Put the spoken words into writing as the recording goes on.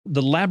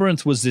The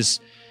labyrinth was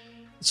this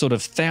sort of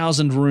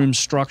 1,000-room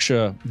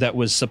structure that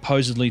was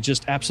supposedly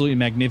just absolutely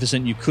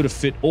magnificent. You could have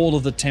fit all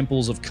of the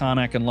temples of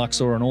Karnak and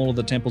Luxor and all of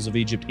the temples of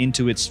Egypt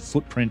into its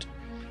footprint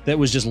that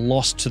was just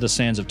lost to the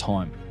sands of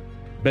time.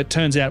 But it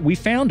turns out we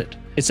found it.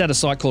 It's at a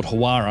site called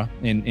Hawara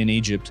in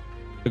Egypt.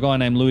 A guy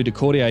named Louis de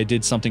Cordier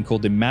did something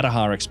called the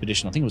Matterhorn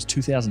expedition. I think it was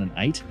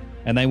 2008.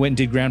 And they went and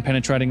did ground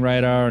penetrating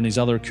radar and these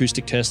other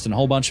acoustic tests and a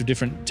whole bunch of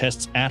different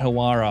tests at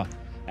Hawara.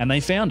 And they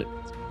found it.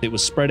 It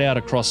was spread out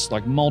across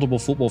like multiple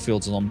football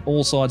fields on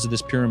all sides of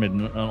this pyramid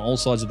and on all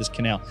sides of this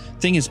canal.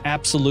 Thing is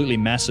absolutely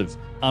massive.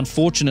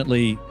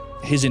 Unfortunately,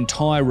 his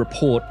entire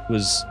report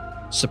was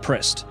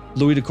suppressed.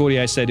 Louis de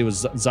Cordier said it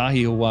was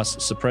Zahi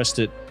Hawass suppressed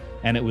it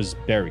and it was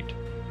buried.